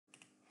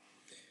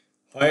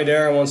Hi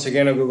there, once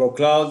again on Google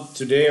Cloud.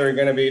 Today we're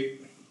going to be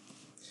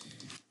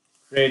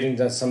creating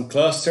some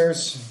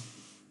clusters.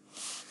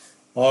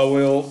 I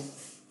will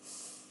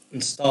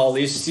install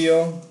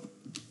Istio.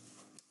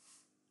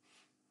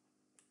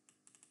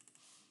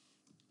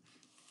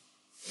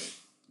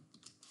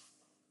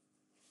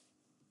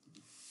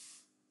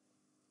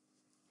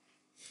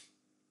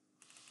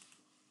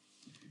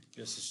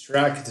 Just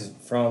extract it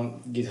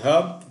from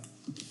GitHub.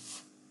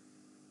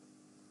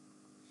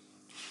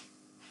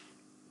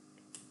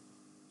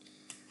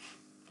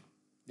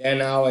 Then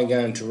now I'm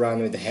going to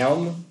run with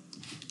Helm.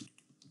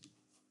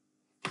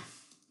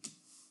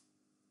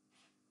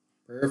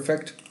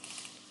 Perfect.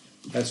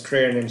 Let's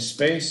create a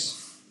namespace.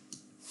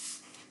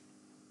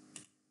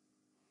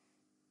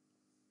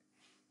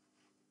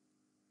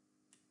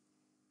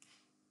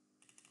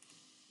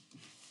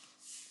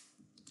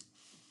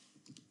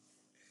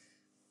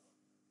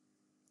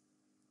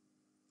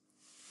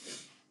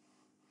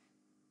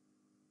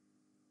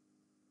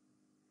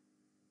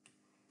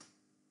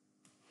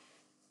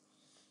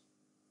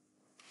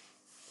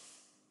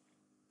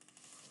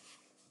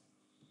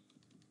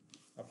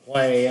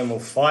 Apply a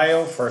YAML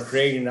file for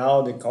creating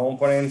all the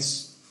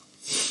components.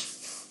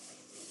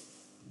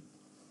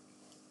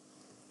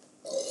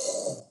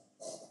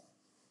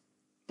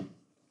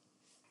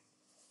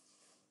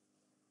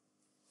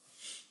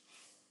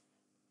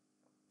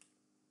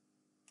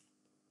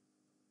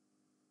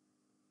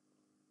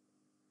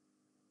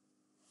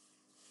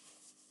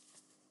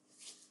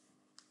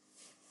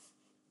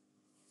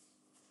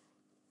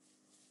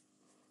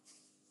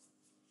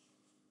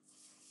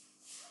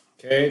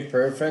 Okay,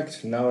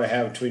 perfect. Now I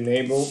have to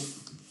enable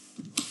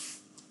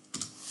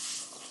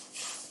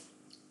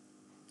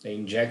the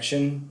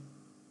injection.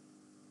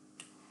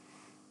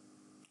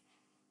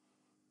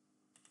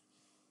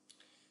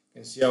 You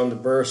can see on the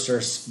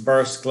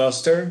burst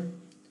cluster,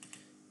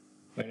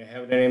 when you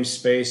have the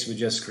namespace we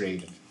just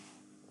created.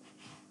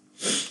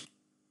 Let's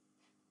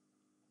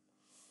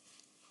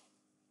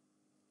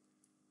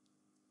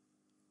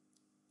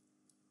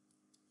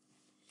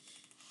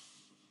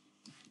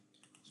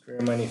create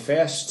a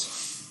manifest.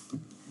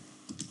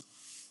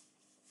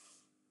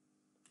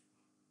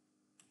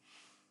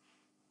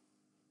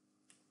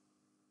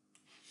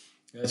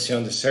 Let's see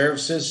on the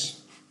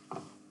services.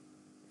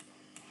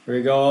 Here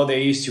we go, all the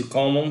Istio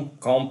common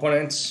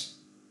components.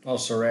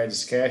 Also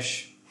Redis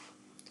cache.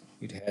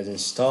 It has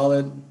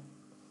installed.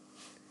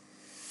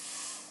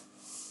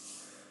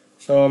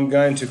 So I'm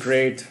going to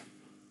create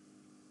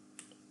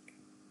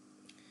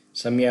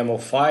some YAML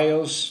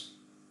files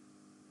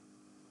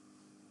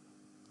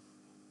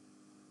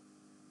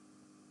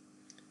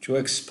to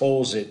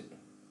expose it.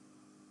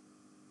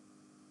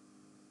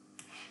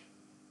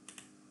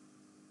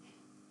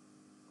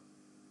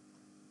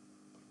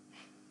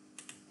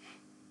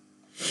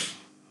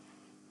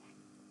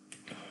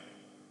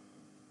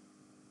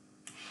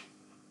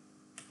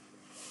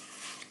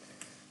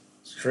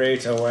 Let's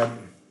create a web.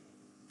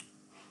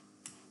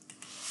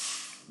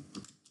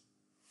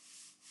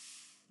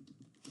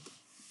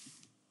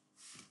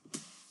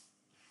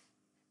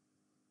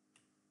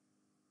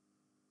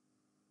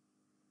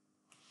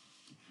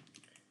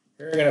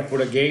 Here we're going to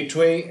put a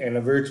gateway and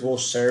a virtual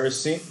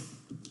service.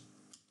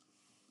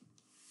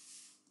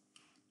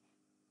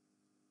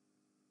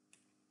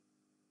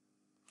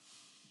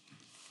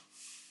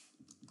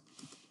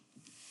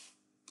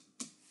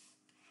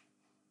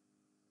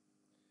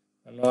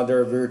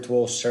 Another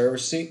virtual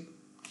service.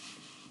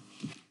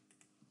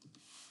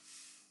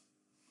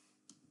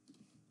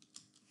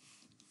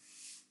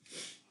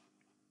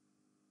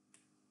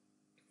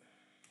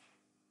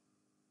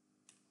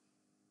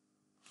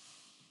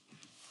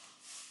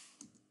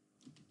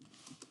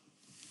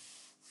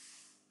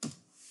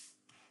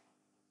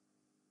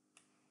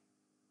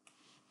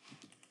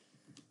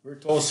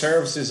 Virtual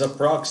service is a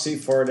proxy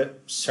for the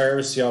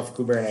service of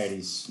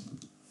Kubernetes.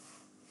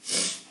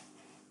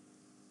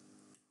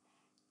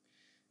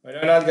 But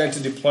I'm not going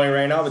to deploy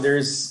right now, but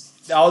there's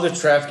all the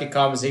traffic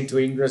comes into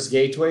Ingress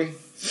Gateway.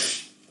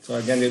 So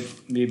I'm going to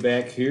be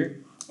back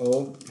here.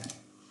 Oh.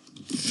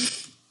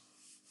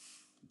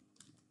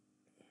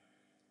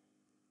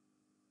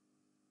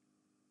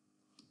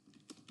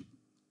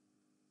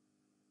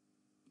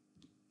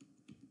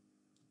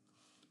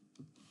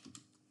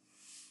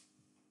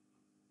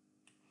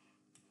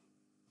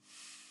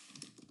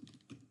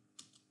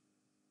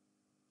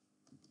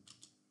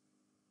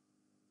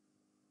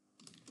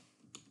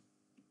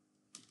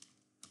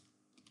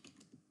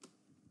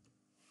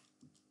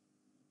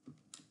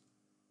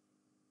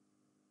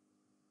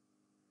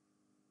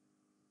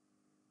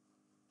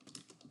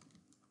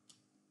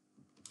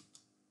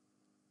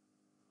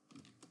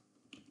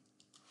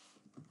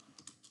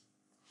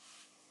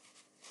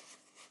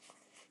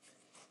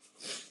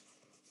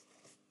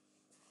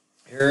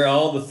 Here are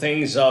all the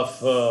things of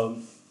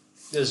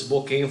this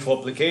book info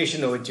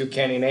application which you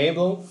can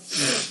enable.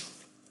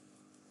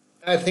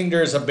 I think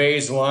there's a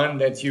base one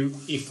that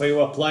if you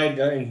apply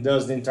it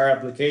does the entire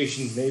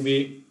application.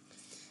 Maybe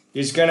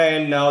it's gonna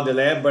end now the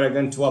lab, but I'm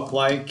going to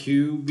apply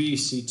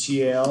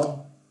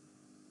kubectl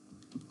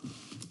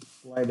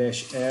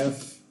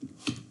apply-f.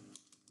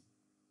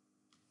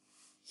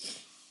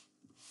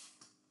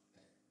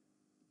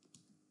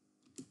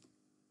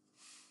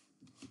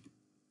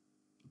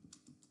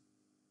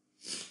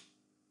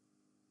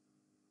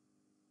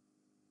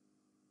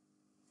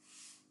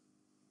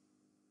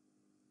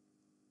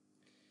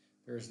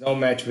 There's no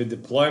match with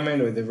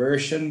deployment with the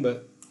version,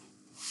 but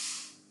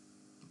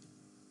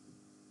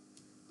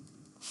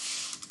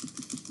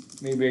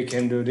maybe I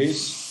can do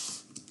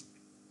this.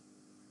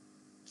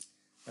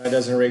 It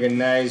doesn't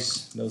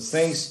recognize those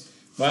things.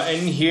 But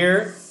in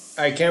here,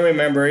 I can't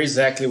remember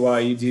exactly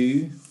what you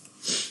do.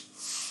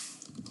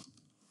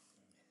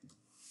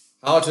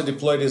 How to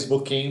deploy this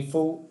book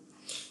info.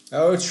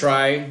 I will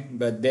try,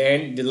 but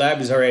then the lab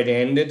is already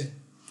ended.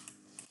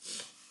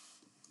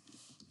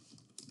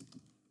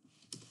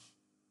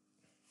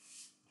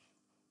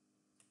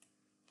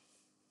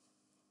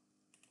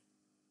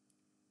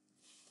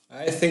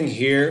 I think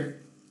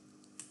here,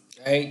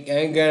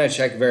 I'm gonna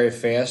check very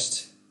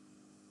fast.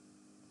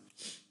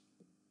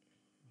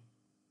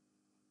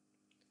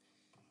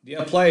 The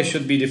apply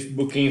should be the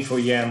book info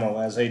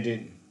YAML as I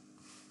did.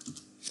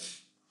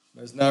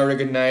 But it's not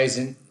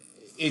recognizing.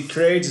 It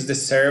creates the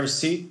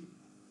service,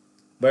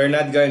 but you're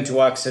not going to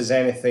access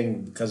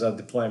anything because of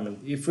deployment.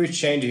 If we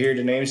change here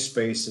the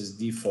namespace as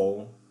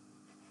default,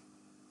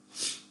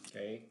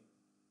 okay,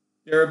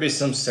 there will be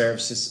some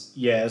services,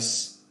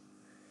 yes.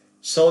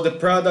 So the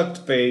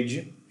product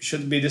page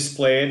should be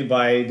displayed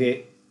by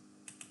the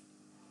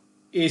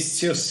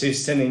Istio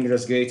system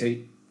ingress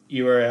gateway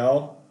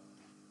URL.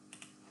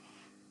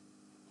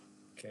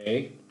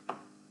 Okay.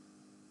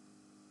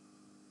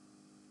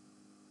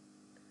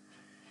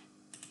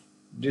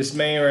 This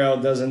main URL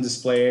doesn't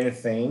display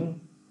anything.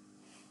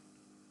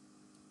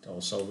 It's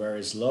also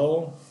very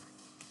slow.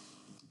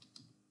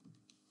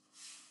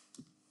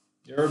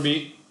 There will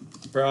be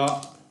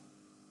product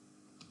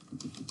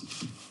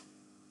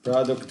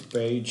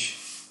page.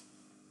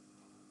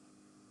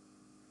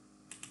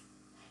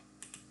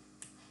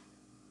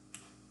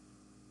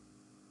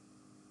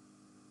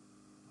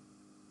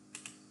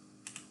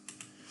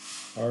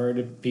 Or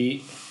the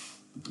P.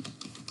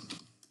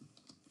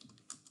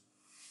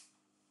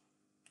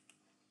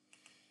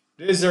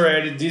 This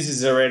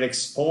is already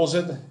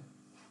exposed,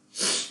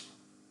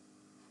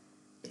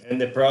 and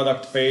the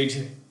product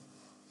page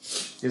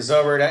is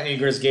over that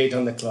egress gate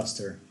on the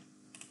cluster.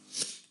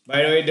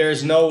 By the way,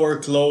 there's no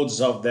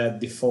workloads of that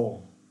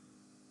default.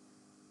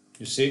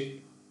 You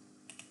see?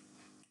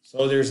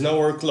 So there's no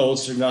workloads,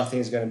 so nothing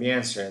is going to be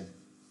answered.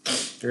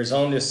 There's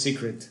only a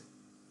secret.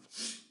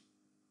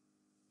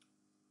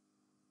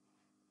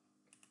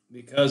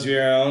 Because we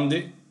are on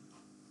the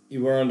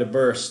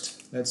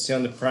burst. Let's see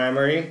on the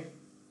primary.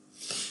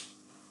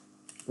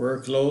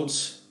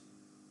 Workloads.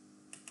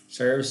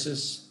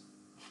 Services.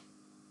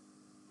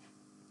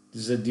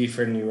 This is a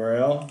different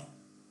URL.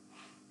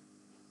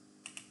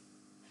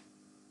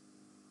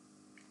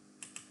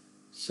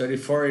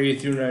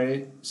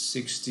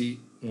 34.83.90.61.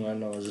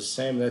 No, it's the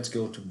same. Let's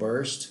go to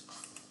burst.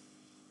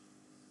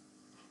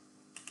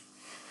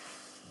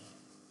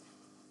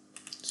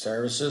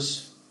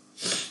 Services.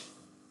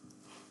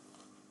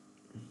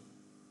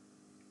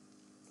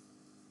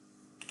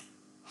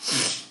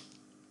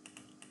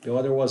 The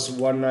other was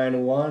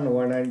 191,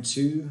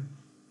 192.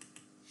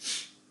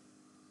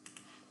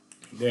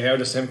 They have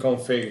the same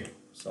config,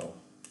 so.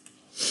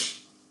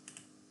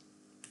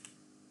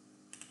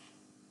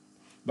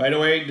 By the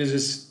way, this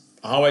is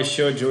how I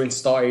showed you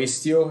install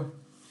Istio.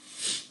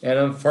 And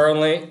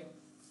unfortunately,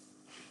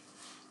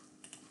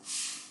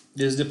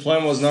 this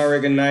deployment was not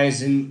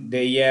recognizing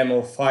the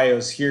YAML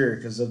files here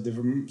because of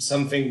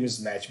something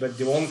mismatched. But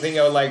the one thing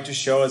I would like to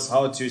show is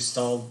how to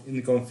install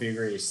and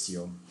configure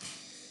Istio.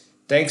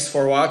 Thanks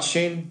for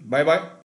watching. Bye bye.